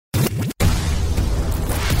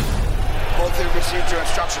received your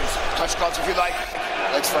instructions. Touch gloves if you like.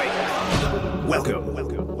 Let's fight. Welcome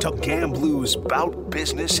to Gamblu's Bout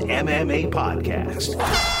Business MMA podcast.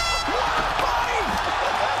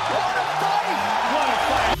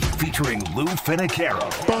 Featuring Lou Finocchiaro.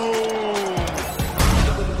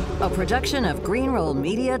 A production of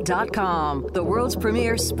GreenRollMedia.com, the world's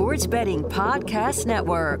premier sports betting podcast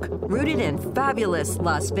network, rooted in fabulous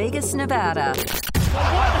Las Vegas, Nevada. 100%,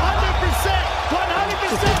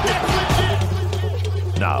 that's legit.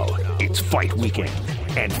 Now, it's fight weekend,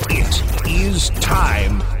 and it is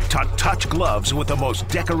time to touch gloves with the most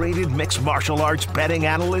decorated mixed martial arts betting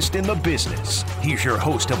analyst in the business. He's your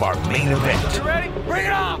host of our main event. You ready? Bring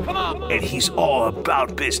it on, come on. And he's all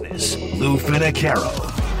about business, Lou Finocchiaro.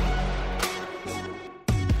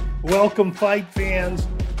 Welcome, fight fans,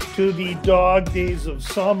 to the dog days of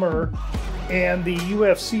summer and the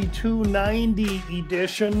UFC 290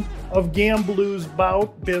 edition of Gamblu's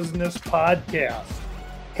Bout Business podcast.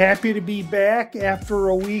 Happy to be back after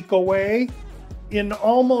a week away. In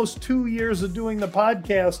almost 2 years of doing the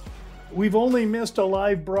podcast, we've only missed a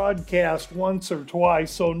live broadcast once or twice,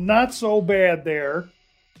 so not so bad there.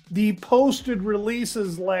 The posted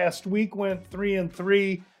releases last week went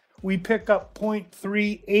 3-3. We pick up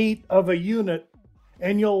 0.38 of a unit,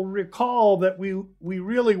 and you'll recall that we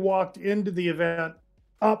really walked into the event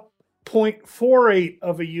up 0.48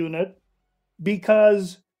 of a unit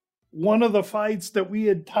because one of the fights that we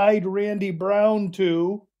had tied Randy Brown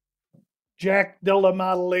to, Jack Della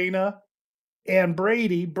Maddalena and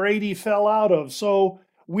Brady fell out of. So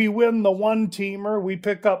we win the one-teamer, we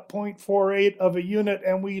pick up 0.48 of a unit,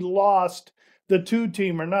 and we lost the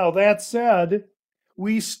two-teamer. Now, that said,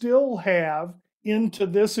 we still have, into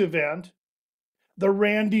this event, the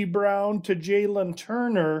Randy Brown to Jalen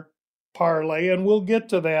Turner parlay, and we'll get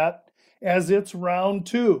to that as it's round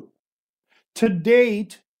two. To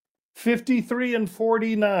date,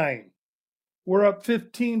 53-49. We're up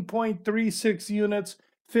 15.36 units,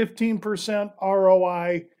 15%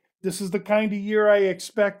 ROI. This is the kind of year I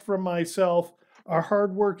expect from myself. Our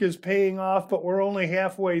hard work is paying off, but we're only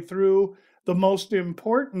halfway through. The most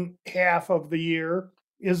important half of the year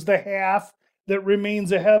is the half that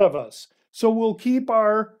remains ahead of us. So we'll keep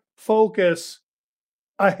our focus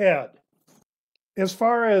ahead. As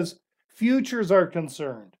far as futures are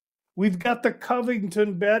concerned, we've got the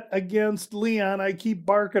Covington bet against Leon. I keep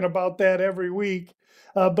barking about that every week,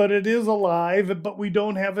 but it is alive, but we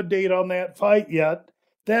don't have a date on that fight yet.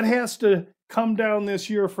 That has to come down this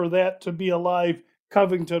year for that to be alive.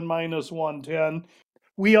 Covington minus 110.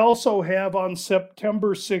 We also have on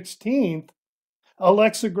September 16th,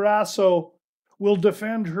 Alexa Grasso will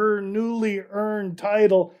defend her newly earned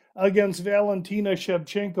title against Valentina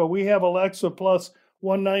Shevchenko. We have Alexa plus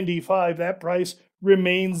 195. That price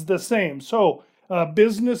remains the same. So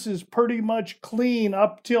business is pretty much clean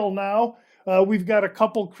up till now. We've got a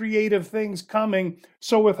couple creative things coming.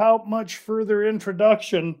 So without much further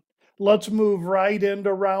introduction, let's move right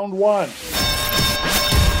into round one.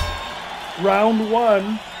 Round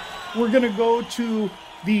one, we're going to go to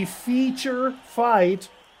the feature fight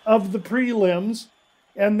of the prelims,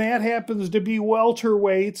 and that happens to be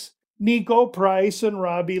welterweights Nico Price and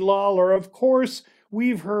Robbie Lawler. Of course,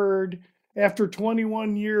 we've heard after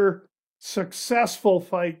 21-year successful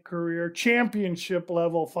fight career,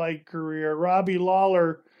 championship-level fight career, Robbie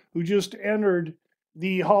Lawler, who just entered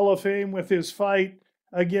the Hall of Fame with his fight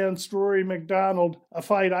against Rory McDonald, a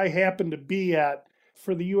fight I happened to be at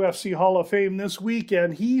for the UFC Hall of Fame this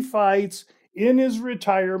weekend. He fights in his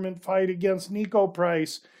retirement fight against Nico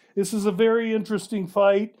Price. This is a very interesting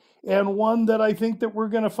fight and one that I think that we're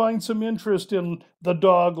going to find some interest in the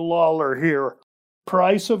dog Lawler here.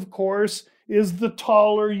 Price, of course, is the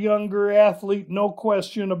taller, younger athlete, no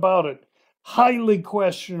question about it. Highly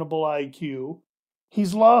questionable IQ.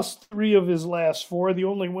 He's lost 3 of his last 4, the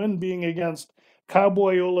only win being against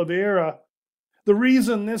Cowboy Oliveira. The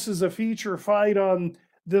reason this is a feature fight on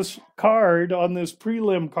this card, on this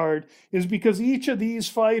prelim card, is because each of these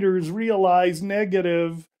fighters realize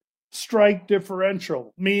negative strike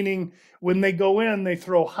differential, meaning when they go in, they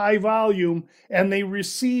throw high volume and they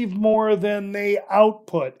receive more than they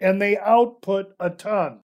output, and they output a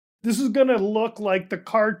ton. This is going to look like the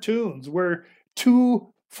cartoons where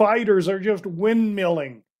 2 fighters are just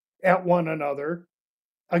windmilling at one another.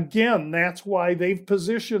 Again, that's why they've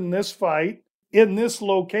positioned this fight in this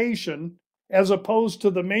location as opposed to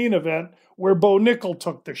the main event where Bo Nickel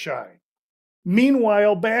took the shine.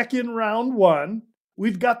 Meanwhile, back in round one,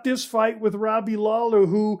 we've got this fight with Robbie Lawler,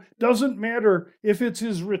 who doesn't matter if it's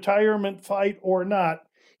his retirement fight or not,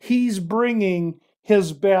 he's bringing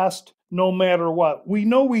his best no matter what. We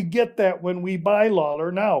know we get that when we buy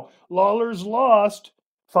Lawler. Now, Lawler's lost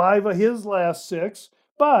 5 of his last 6,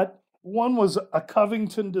 but one was a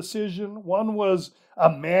Covington decision, one was a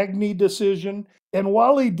Magny decision, and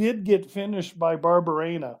while he did get finished by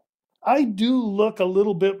Barberena, I do look a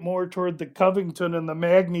little bit more toward the Covington and the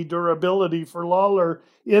Magny durability for Lawler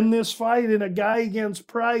in this fight, in a guy against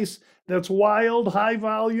Price that's wild, high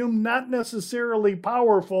volume, not necessarily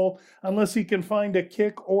powerful unless he can find a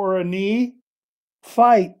kick or a knee.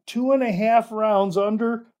 Fight 2.5 rounds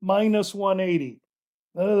under -180.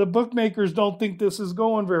 The bookmakers don't think this is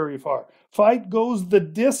going very far. Fight goes the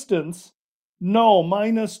distance, no,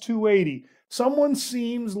 -280. Someone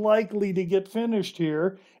seems likely to get finished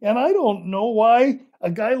here, and I don't know why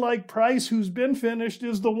a guy like Price, who's been finished,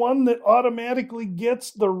 is the one that automatically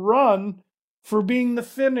gets the run for being the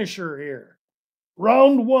finisher here.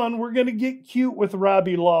 Round 1, we're going to get cute with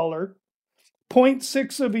Robbie Lawler.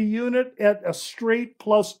 0.6 of a unit at a straight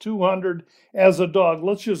 +200 as a dog.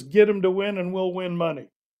 Let's just get him to win and we'll win money.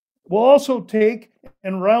 We'll also take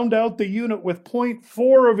and round out the unit with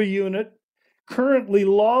 0.4 of a unit. Currently,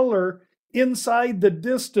 Lawler inside the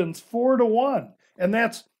distance 4-1, and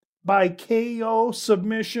that's by KO,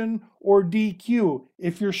 submission, or DQ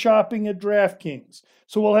if you're shopping at DraftKings.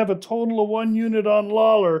 So we'll have a total of 1 unit on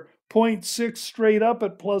Lawler, 0.6 straight up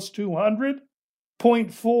at +200,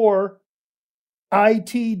 0.4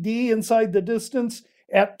 ITD inside the distance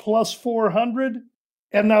at +400,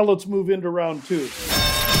 and now let's move into round 2.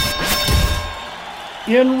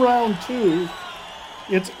 In round 2,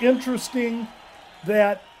 it's interesting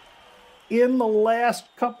that in the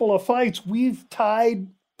last couple of fights, we've tied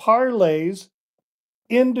parlays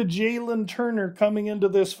into Jalen Turner coming into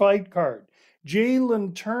this fight card.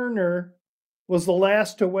 Jalen Turner was the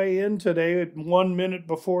last to weigh in today at 1 minute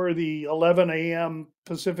before the 11 a.m.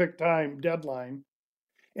 Pacific time deadline.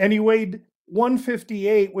 And he weighed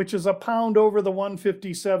 158, which is a pound over the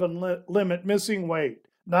 157 limit, missing weight.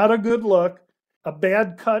 Not a good look. A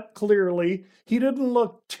bad cut, clearly. He didn't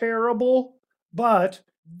look terrible, but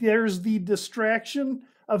there's the distraction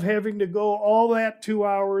of having to go all that 2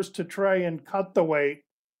 hours to try and cut the weight.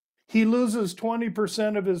 He loses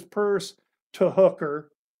 20% of his purse to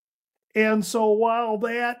Hooker. And so while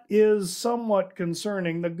that is somewhat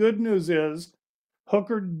concerning, the good news is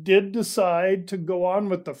Hooker did decide to go on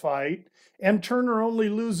with the fight, and Turner only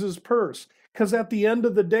loses purse. Because at the end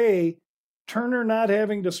of the day, Turner not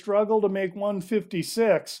having to struggle to make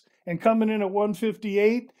 156 and coming in at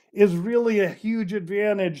 158 is really a huge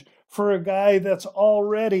advantage for a guy that's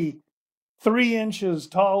already 3 inches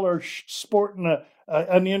taller, sporting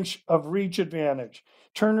an inch of reach advantage.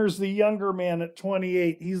 Turner's the younger man at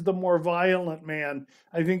 28. He's the more violent man.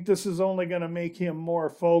 I think this is only going to make him more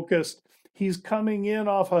focused. He's coming in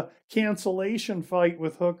off a cancellation fight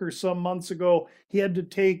with Hooker some months ago. He had to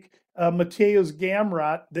take Mateusz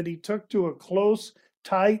Gamrot that he took to a close,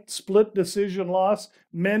 tight, split decision loss.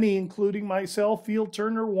 Many, including myself, feel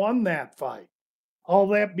Turner won that fight. All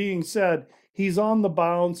that being said, he's on the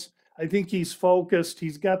bounce. I think he's focused.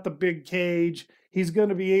 He's got the big cage. He's going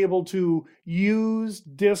to be able to use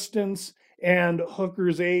distance and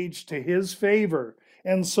Hooker's age to his favor.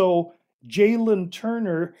 And so Jalen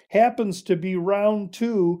Turner happens to be round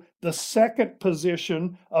 2, the second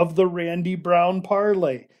position of the Randy Brown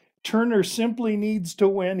parlay. Turner simply needs to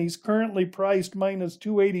win. He's currently priced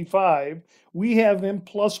 -285. We have him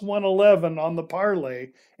 +111 on the parlay.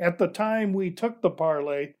 At the time we took the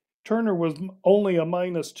parlay, Turner was only a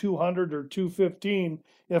 -200 or 215,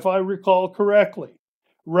 if I recall correctly.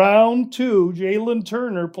 Round 2, Jalen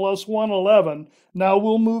Turner +111. Now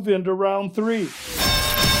we'll move into round 3.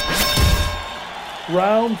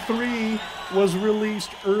 Round 3 was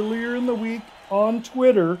released earlier in the week on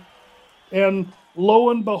Twitter, and lo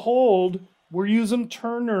and behold, we're using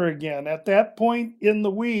Turner again. At that point in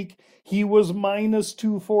the week, he was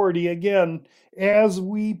 -240. Again, as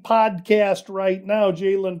we podcast right now,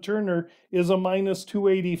 Jalen Turner is a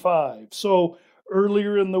 -285. So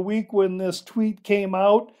earlier in the week when this tweet came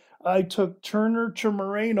out, I took Turner to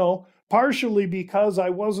Moreno, partially because I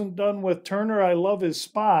wasn't done with Turner. I love his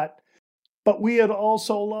spot. But we had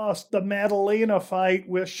also lost the Madalena fight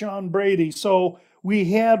with Sean Brady. So we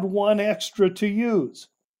had one extra to use.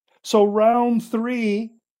 So round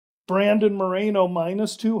 3, Brandon Moreno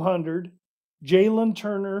 -200, Jalen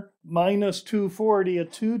Turner -240, a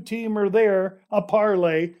 2-teamer there, a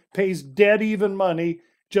parlay, pays dead even money,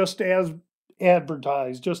 just as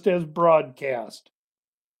advertised, just as broadcast.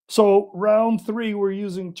 So round 3, we're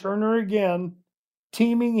using Turner again,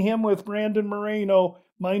 teaming him with Brandon Moreno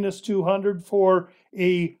 -200 for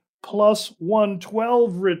a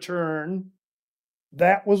 +112 return.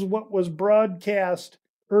 That was what was broadcast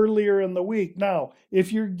earlier in the week. Now,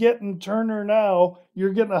 if you're getting Turner now,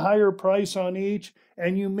 you're getting a higher price on each,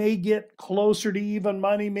 and you may get closer to even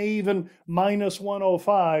money, may even minus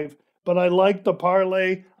 105. But I like the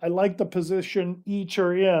parlay. I like the position each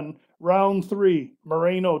are in. Round 3,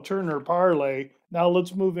 Moreno-Turner parlay. Now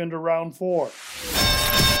let's move into round 4.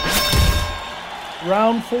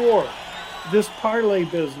 Round 4, this parlay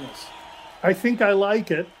business. I think I like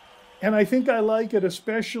it. And I think I like it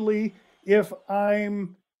especially if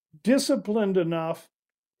I'm disciplined enough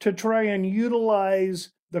to try and utilize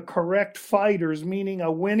the correct fighters, meaning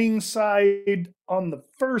a winning side on the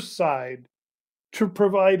first side, to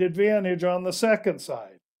provide advantage on the second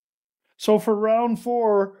side. So for round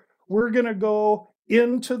 4, we're going to go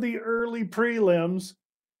into the early prelims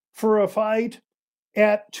for a fight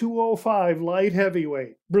at 205 light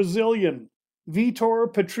heavyweight. Brazilian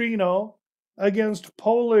Vitor Petrino against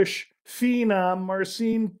Polish phenom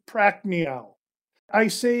Marcin Prachnio. I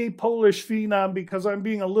say Polish phenom because I'm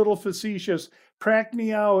being a little facetious.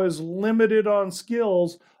 Prachnio is limited on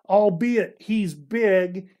skills, albeit he's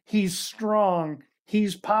big, he's strong,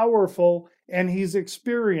 he's powerful, and he's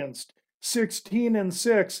experienced.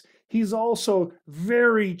 16-6. He's also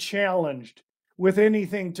very challenged with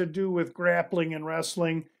anything to do with grappling and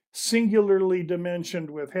wrestling, singularly dimensioned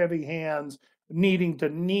with heavy hands, needing to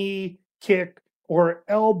knee, kick, or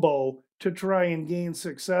elbow to try and gain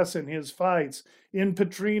success in his fights. In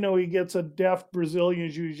Petrino, he gets a deft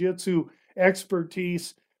Brazilian jiu-jitsu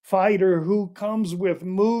expertise fighter who comes with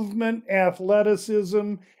movement,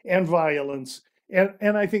 athleticism, and violence.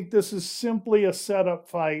 And I think this is simply a setup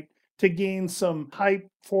fight to gain some hype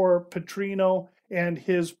for Petrino and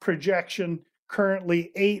his projection,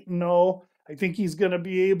 currently 8-0. I think he's going to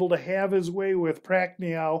be able to have his way with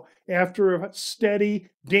Prachnio after a steady,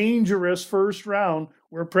 dangerous first round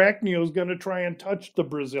where Prachnio is going to try and touch the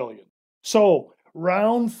Brazilian. So,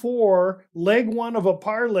 round 4, leg 1 of a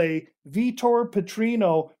parlay, Vitor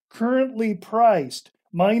Petrino, currently priced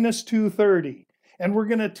minus 230. And we're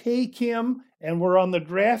going to take him, and we're on the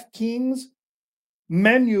DraftKings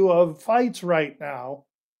menu of fights right now,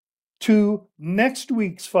 to next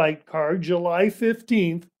week's fight card, July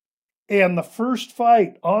 15th. And the first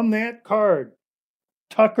fight on that card,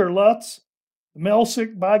 Tucker Lutz,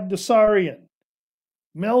 Melsik Bagdasaryan.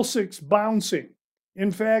 Melsik's bouncing.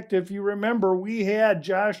 In fact, if you remember, we had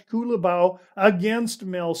Josh Kulabau against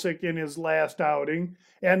Melsik in his last outing.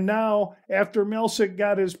 And now, after Melsik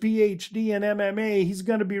got his PhD in MMA, he's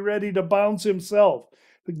going to be ready to bounce himself.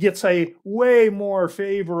 It gets a way more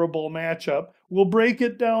favorable matchup. We'll break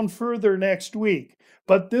it down further next week.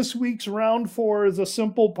 But this week's round 4 is a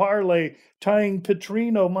simple parlay tying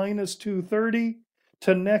Petrino minus 230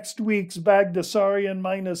 to next week's Bagdasaryan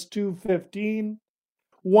minus 215.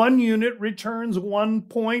 1 unit returns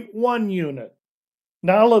 1.1 unit.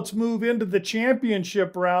 Now let's move into the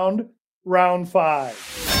championship round, round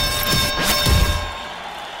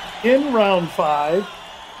 5. In round 5,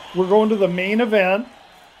 we're going to the main event.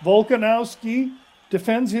 Volkanovski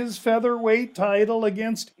defends his featherweight title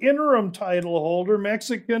against interim title holder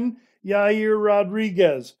Mexican Yair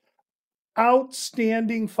Rodriguez.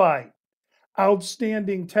 Outstanding fight.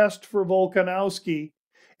 Outstanding test for Volkanovski.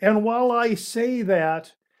 And while I say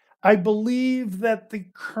that, I believe that the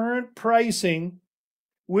current pricing,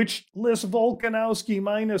 which lists Volkanovski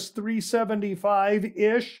minus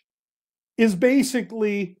 375-ish, is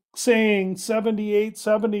basically saying 78,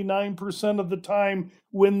 79% of the time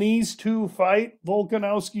when these two fight,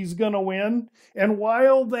 Volkanovski's going to win. And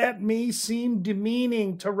while that may seem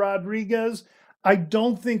demeaning to Rodriguez, I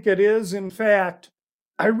don't think it is. In fact,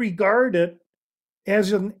 I regard it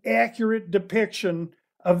as an accurate depiction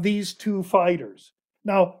of these two fighters.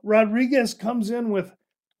 Now, Rodriguez comes in with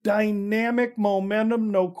dynamic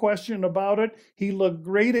momentum, no question about it. He looked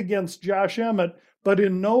great against Josh Emmett, but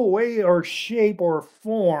in no way or shape or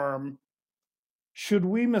form should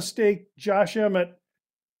we mistake Josh Emmett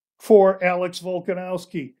for Alex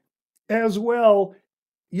Volkanovski. As well,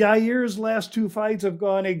 Yair's last 2 fights have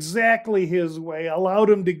gone exactly his way,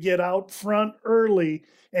 allowed him to get out front early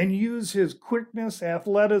and use his quickness,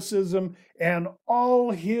 athleticism, and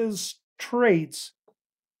all his traits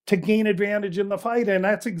to gain advantage in the fight. And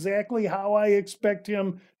that's exactly how I expect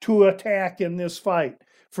him to attack in this fight.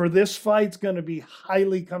 For this fight's going to be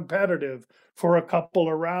highly competitive for a couple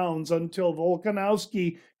of rounds until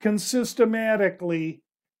Volkanovski can systematically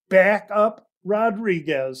back up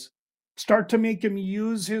Rodriguez, start to make him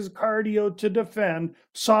use his cardio to defend,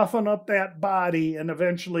 soften up that body, and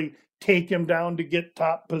eventually take him down to get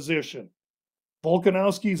top position.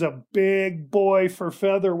 Volkanovski's a big boy for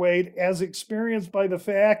featherweight, as experienced by the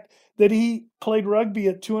fact that he played rugby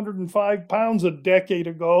at 205 pounds a decade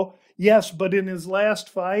ago. Yes, but in his last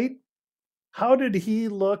fight, how did he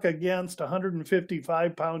look against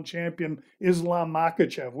 155-pound champion Islam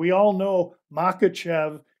Makhachev? We all know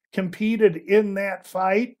Makhachev competed in that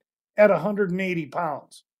fight at 180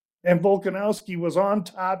 pounds. And Volkanovski was on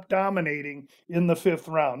top, dominating in the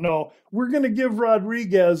 5th round. No, we're going to give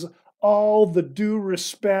Rodriguez all the due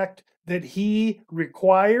respect that he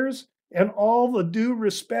requires and all the due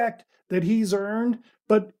respect that he's earned.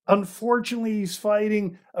 But unfortunately, he's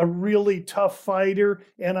fighting a really tough fighter.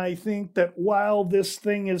 And I think that while this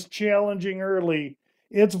thing is challenging early,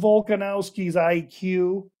 it's Volkanovski's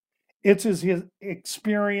IQ, it's his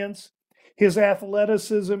experience, his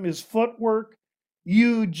athleticism, his footwork.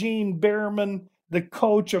 Eugene Behrman, the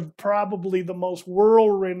coach of probably the most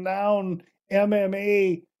world-renowned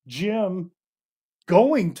MMA gym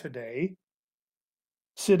going today,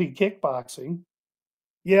 City Kickboxing.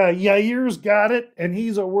 Yeah, Yair's got it, and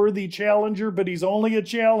he's a worthy challenger, but he's only a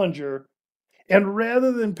challenger. And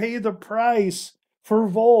rather than pay the price for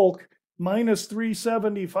Volk, minus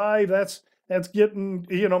 375, that's getting,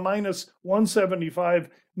 minus 175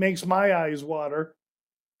 makes my eyes water.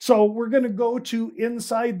 So we're going to go to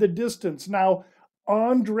inside the distance. Now,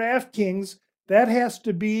 on DraftKings, that has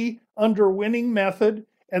to be under winning method,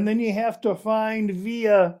 and then you have to find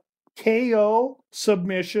via KO,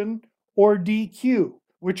 submission, or DQ,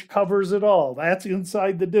 which covers it all. That's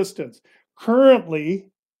inside the distance. Currently,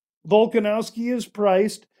 Volkanovski is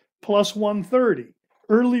priced plus 130.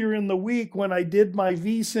 Earlier in the week, when I did my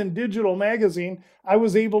VSiN digital magazine, I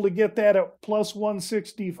was able to get that at plus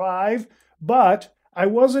 165, but I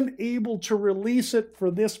wasn't able to release it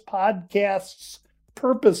for this podcast's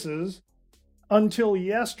purposes until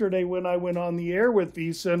yesterday when I went on the air with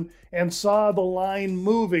VSiN and saw the line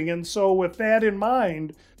moving. And so with that in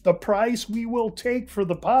mind, the price we will take for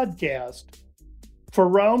the podcast for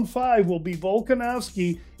round 5 will be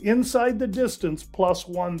Volkanovski inside the distance plus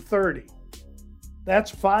 130.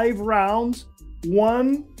 That's 5 rounds.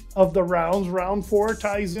 One of the rounds, round 4,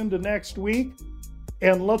 ties into next week.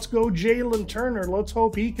 And let's go Jalen Turner. Let's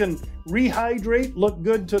hope he can rehydrate, look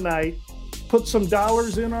good tonight, put some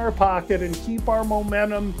dollars in our pocket, and keep our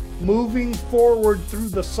momentum moving forward through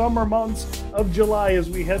the summer months of July as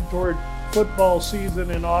we head toward football season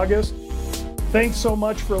in August. Thanks so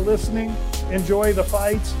much for listening. Enjoy the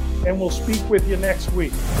fights, and we'll speak with you next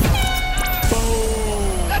week. Boom!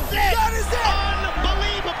 That's it! That is it!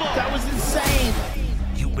 Unbelievable! That was insane!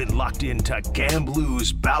 You've been locked into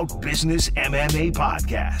Gamblu's Bout Business MMA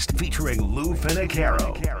podcast featuring Lou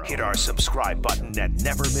Finocchiaro. Hit our subscribe button and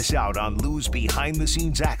never miss out on Lou's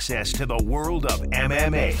behind-the-scenes access to the world of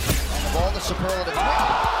MMA. Of all the superlative.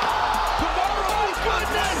 Tomorrow's good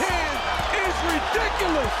net hand is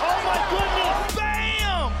ridiculous! Oh my goodness!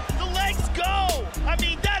 Bam! The legs go! I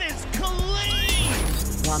mean, that is clean!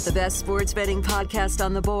 Want the best sports betting podcast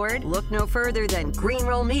on the board? Look no further than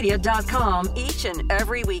GreenRollMedia.com each and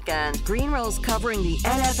every weekend. Greenroll's covering the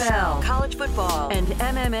NFL, college football, and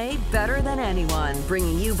MMA better than anyone,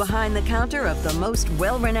 bringing you behind the counter of the most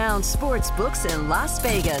well-renowned sports books in Las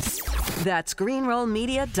Vegas. That's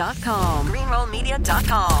GreenRollMedia.com.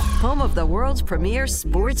 GreenRollMedia.com, home of the world's premier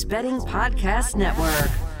sports betting podcast network.